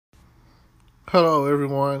Hello,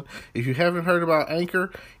 everyone. If you haven't heard about Anchor,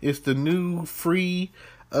 it's the new free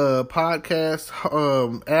podcast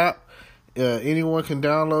app. Anyone can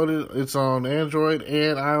download it. It's on Android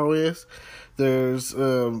and iOS. There's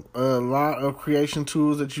a lot of creation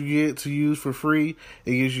tools that you get to use for free.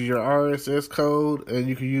 It gives you your RSS code, and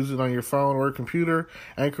you can use it on your phone or computer.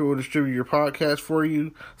 Anchor will distribute your podcast for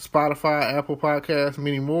you. Spotify, Apple Podcasts,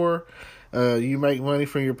 many more. You make money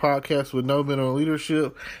from your podcast with no minimum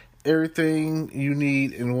leadership. Everything you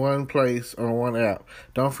need in one place on one app.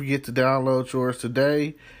 Don't forget to download yours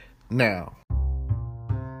today, now.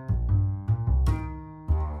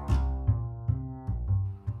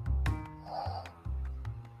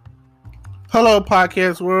 Hello,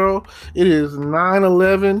 podcast world. It is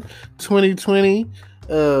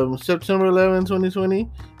 9/11/2020, September 11, 2020,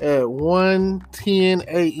 at 1:10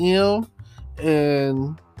 a.m.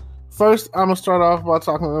 And first, I'm going to start off by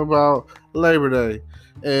talking about Labor Day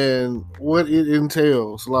and what it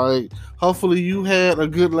entails. Like, hopefully you had a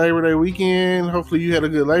good Labor Day weekend. Hopefully you had a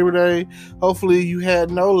good Labor Day. Hopefully you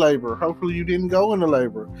had no labor. Hopefully you didn't go into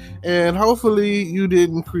labor. And hopefully you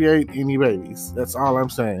didn't create any babies. That's all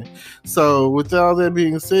I'm saying. So with all that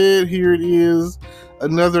being said, here it is,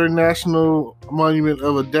 another national monument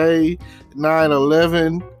of a day,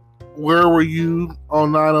 9/11. Where were you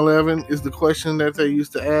on 9/11 is the question that they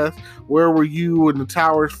used to ask. Where were you when the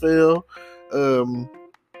towers fell?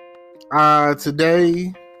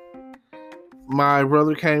 Today, my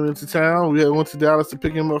brother came into town. We went to Dallas to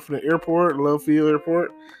pick him up from the airport, Love Field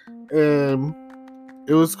Airport, and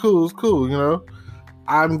it was cool. It was cool, you know.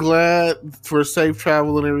 I'm glad for safe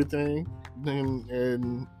travel and everything,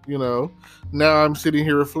 and you know, now I'm sitting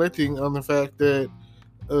here reflecting on the fact that,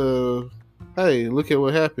 hey, look at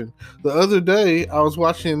what happened. The other day, I was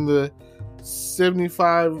watching the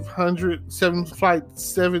 7500 flight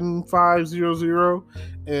 7500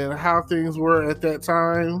 and how things were at that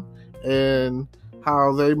time and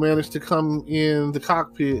how they managed to come in the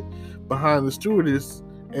cockpit behind the stewardess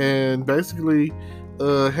and basically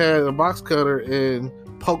had a box cutter and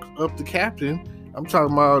poked up the captain. I'm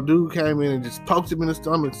talking about a dude came in and just poked him in the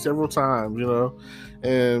stomach several times, you know,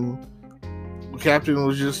 and the captain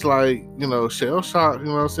was just like, you know, shell shocked, you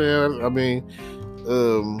know what I'm saying? I mean,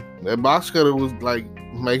 that box cutter was like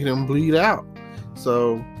making him bleed out.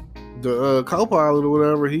 So the co-pilot or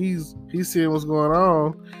whatever, he's seeing what's going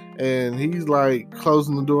on, and he's like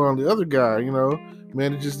closing the door on the other guy, you know,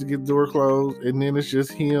 manages to get the door closed, and then it's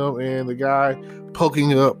just him and the guy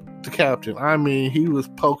poking up the captain. I mean, he was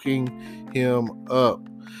poking him up.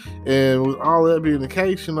 And with all that being the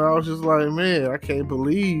case, you know, I was just like, man, I can't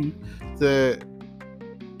believe that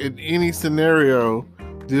in any scenario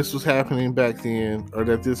this was happening back then, or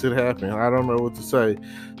that this had happened. I don't know what to say.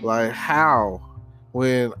 Like, how?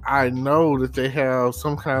 When I know that they have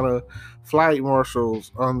some kind of flight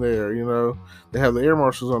marshals on there, you know, they have the air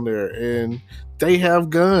marshals on there, and they have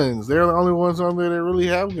guns. They're the only ones on there that really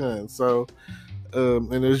have guns. So, and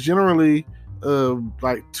there's generally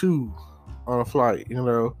like two on a flight, you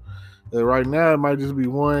know. Right now it might just be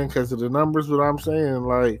one because of the numbers, but I'm saying,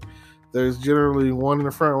 like, there's generally one in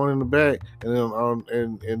the front, one in the back, and then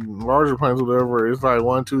in larger planes or whatever, it's like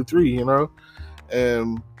 1, 2, 3, you know.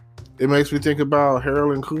 And it makes me think about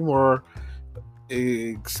Harold and Kumar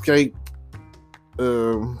escape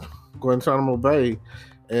Guantanamo Bay,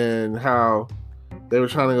 and how they were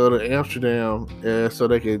trying to go to Amsterdam so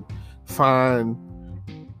they could find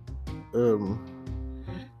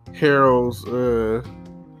Harold's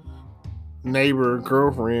neighbor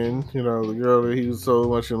girlfriend, you know, the girl that he was so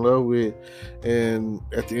much in love with. And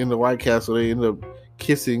at the end of White Castle, they end up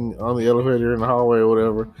kissing on the elevator in the hallway or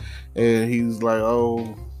whatever. And he's like,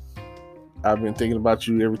 oh, I've been thinking about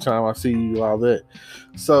you every time I see you, all that.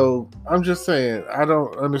 So I'm just saying, I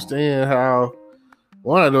don't understand how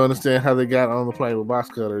they got on the plane with box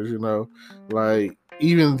cutters, you know. Like,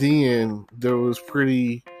 even then, there was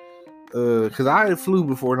pretty, because I flew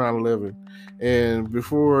before 9/11, and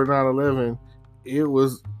before 9/11, it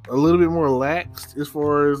was a little bit more lax as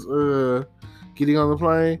far as getting on the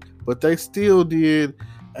plane, but they still did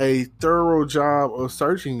a thorough job of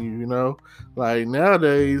searching you, you know. Like,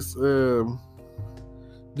 nowadays, dealing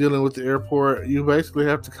with the airport, you basically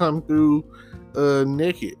have to come through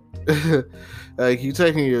naked. Like, you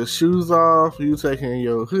taking your shoes off, you taking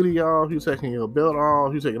your hoodie off, you taking your belt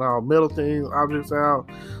off, you taking all metal things, objects out.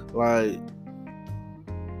 Like,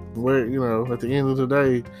 where, you know, at the end of the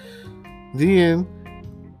day, then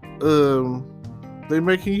they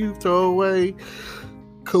making you throw away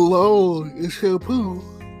cologne and shampoo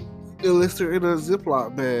unless they're in a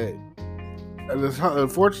Ziploc bag. And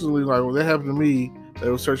unfortunately, like, when that happened to me, they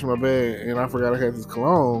were searching my bag and I forgot I had this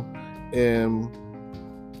cologne, and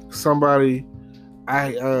somebody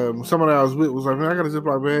I was with was like, man, I got a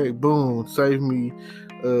Ziploc bag. Boom, saved me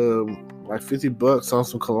like $50 on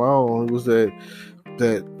some cologne. It was that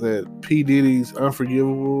P. Diddy's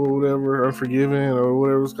Unforgivable or whatever, Unforgiven or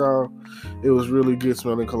whatever it's called. It was really good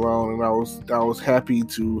smelling cologne, and I was happy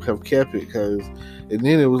to have kept it and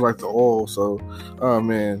then it was like the oil. So, oh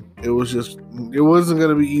man, it wasn't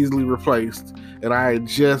gonna be easily replaced, and I had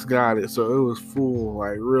just got it, so it was full,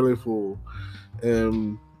 like really full,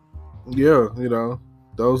 and yeah,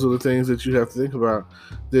 those are the things that you have to think about.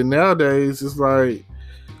 Then nowadays, it's like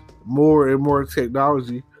more and more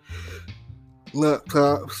technology,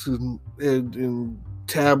 laptops and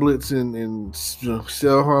tablets and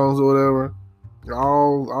cell phones or whatever.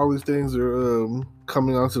 All these things are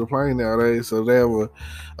coming onto the plane nowadays, so they have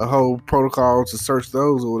a whole protocol to search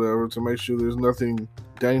those or whatever to make sure there's nothing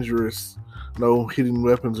dangerous, no hidden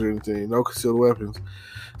weapons or anything, no concealed weapons.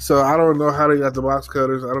 So I don't know how they got the box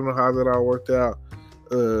cutters. I don't know how that all worked out.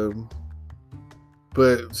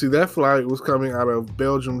 But see, that flight was coming out of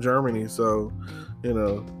Belgium, Germany. So,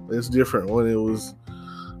 it's different when it was.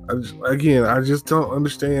 I just don't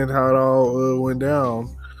understand how it all went down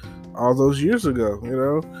all those years ago.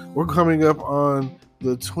 We're coming up on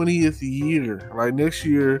the 20th year. Like next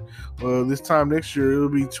year, this time next year, it'll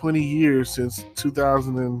be 20 years since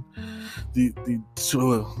 2000 and the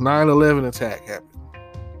 9/11 attack happened.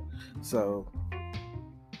 So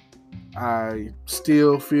I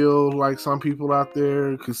still feel like some people out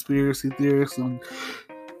there, conspiracy theorists, and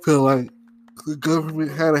feel like the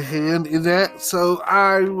government had a hand in that. So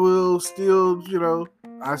I will still,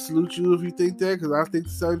 I salute you if you think that, because I think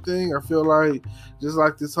the same thing. I feel like, just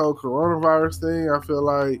like this whole coronavirus thing, I feel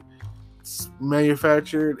like it's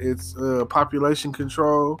manufactured, it's population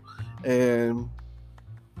control, and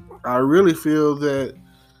I really feel that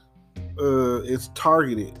it's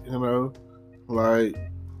targeted, like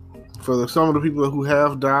for some of the people who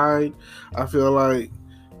have died, I feel like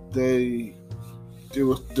they're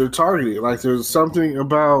targeted. Like there's something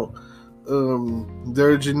about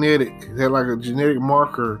their genetic, they're like a genetic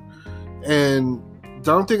marker. And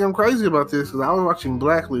don't think I'm crazy about this, because I was watching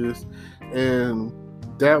Blacklist and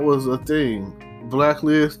that was a thing.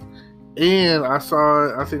 Blacklist, and I saw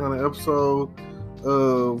it, I think, on an episode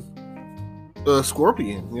of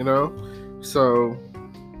Scorpion, So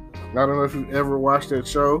I don't know if you've ever watched that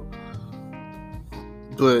show,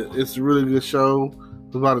 but it's a really good show.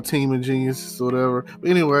 It's about a team of geniuses or whatever. But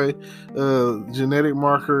anyway, genetic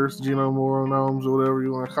markers, genomonomes, or whatever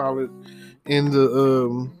you want to call it, in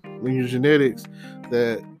your genetics,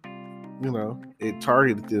 that it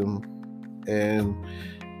targeted them, and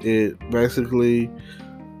it basically,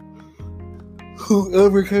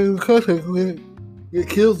 whoever came in contact with it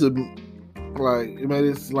kills them. Like it made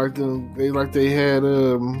it like they had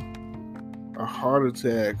a heart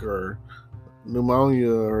attack or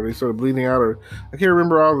pneumonia, or they started bleeding out, or I can't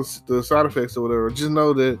remember all the side effects or whatever. Just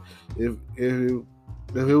know that if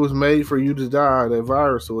it was made for you to die, that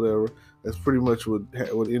virus or whatever, that's pretty much what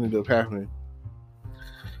ended up happening.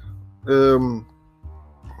 And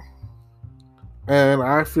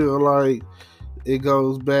I feel like it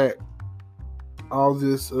goes back, all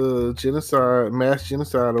this genocide, mass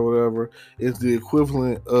genocide or whatever, is the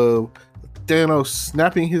equivalent of Thanos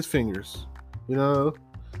snapping his fingers.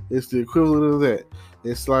 It's the equivalent of that.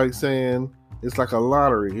 It's like saying, it's like a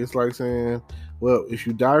lottery. It's like saying, well, if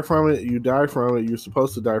you die from it, you die from it. You're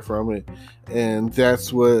supposed to die from it. And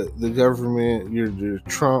that's what the government, your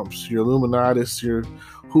Trumps, your Illuminatis, your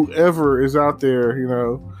whoever is out there,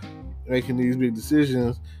 making these big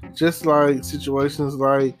decisions, just like situations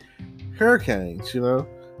like hurricanes.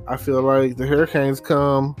 I feel like the hurricanes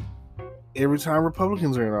come every time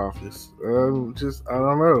Republicans are in office. I don't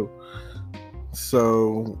know.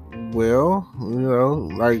 So, well,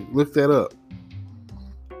 look that up.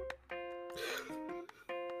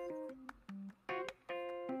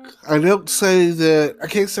 I can't say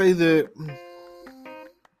that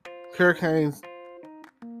hurricanes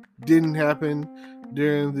didn't happen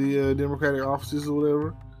during the Democratic offices or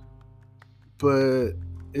whatever, but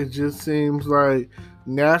it just seems like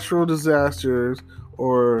natural disasters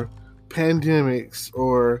or pandemics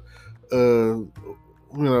or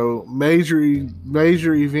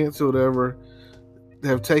major events or whatever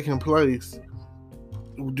have taken place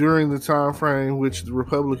during the time frame which the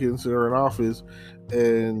Republicans are in office,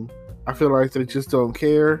 and I feel like they just don't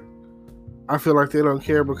care. I feel like they don't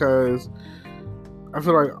care because I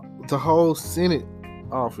feel like the whole Senate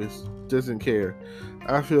office doesn't care.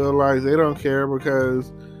 I feel like they don't care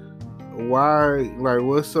because why? Like,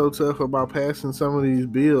 what's so tough about passing some of these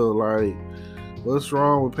bills? Like, what's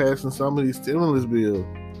wrong with passing some of these stimulus bills?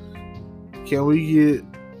 Can we get,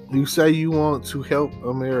 you say you want to help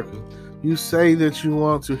America. You say that you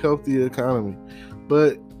want to help the economy.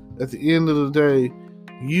 But at the end of the day,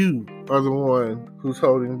 you are the one who's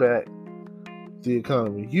holding back the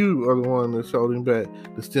economy. You are the one that's holding back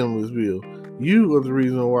the stimulus bill. You are the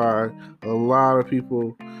reason why a lot of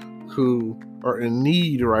people who are in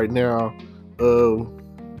need right now of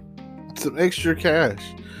some extra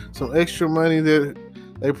cash, some extra money that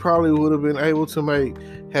they probably would have been able to make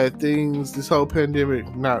had this whole pandemic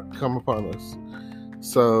not come upon us.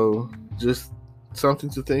 So just something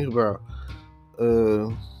to think about.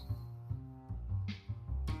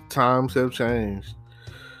 Times have changed.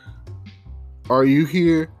 Are you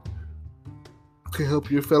here to help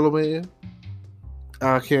your fellow man?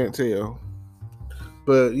 I can't tell.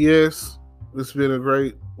 But yes, it's been a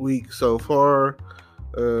great week so far.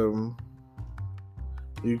 You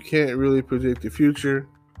can't really predict the future,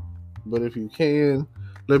 but if you can,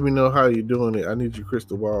 let me know how you're doing it. I need your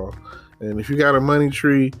crystal ball. And if you got a money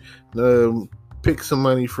tree, pick some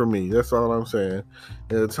money for me. That's all I'm saying.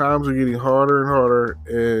 Times are getting harder and harder,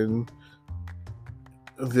 and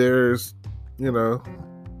there's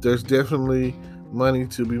definitely money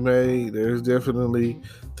to be made. There's definitely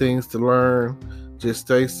things to learn. Just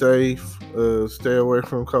stay safe. Stay away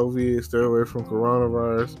from COVID. Stay away from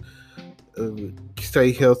coronavirus.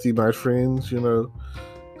 Stay healthy, my friends. So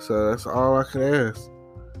that's all I can ask.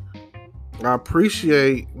 I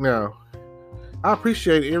appreciate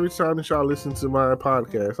every time that y'all listen to my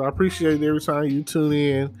podcast. I appreciate every time you tune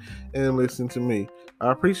in and listen to me.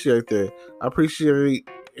 I appreciate that. I appreciate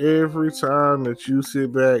every time that you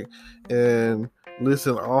sit back and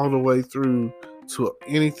listen all the way through to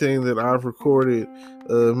anything that I've recorded,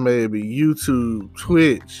 maybe YouTube,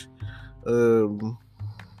 Twitch, what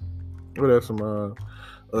else am I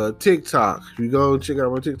on? TikTok. You go check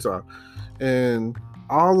out my TikTok. And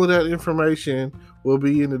all of that information will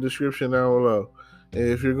be in the description down below. And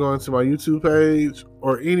if you're going to my YouTube page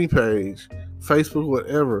or any page, Facebook,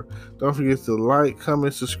 whatever, don't forget to like,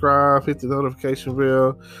 comment, subscribe, hit the notification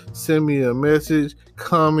bell, send me a message,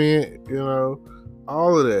 comment,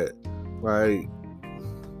 all of that. Like,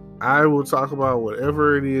 I will talk about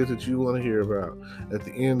whatever it is that you want to hear about at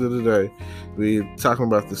the end of the day. We're talking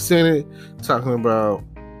about the Senate, talking about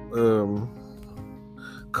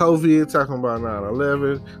COVID, talking about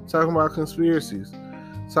 9/11, talking about conspiracies,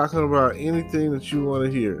 talking about anything that you want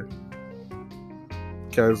to hear.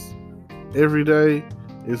 Because every day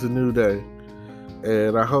is a new day.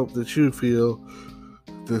 And I hope that you feel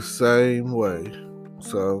the same way.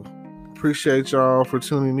 So, appreciate y'all for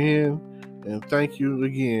tuning in. And thank you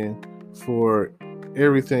again for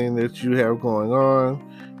everything that you have going on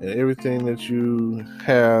and everything that you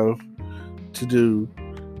have to do.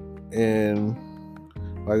 And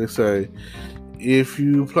like I say, if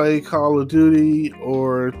you play Call of Duty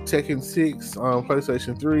or Tekken 6 on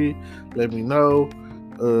PlayStation 3, let me know.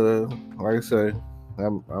 Like I say,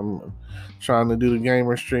 I'm trying to do the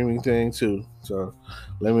gamer streaming thing too. So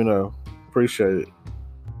let me know. Appreciate it.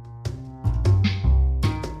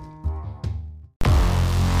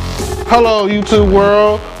 Hello, YouTube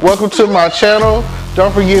world. Welcome to my channel.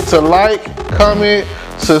 Don't forget to like, comment,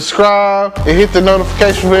 subscribe, and hit the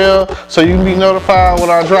notification bell so you can be notified when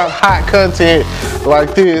I drop hot content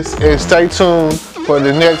like this. And stay tuned for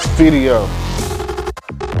the next video.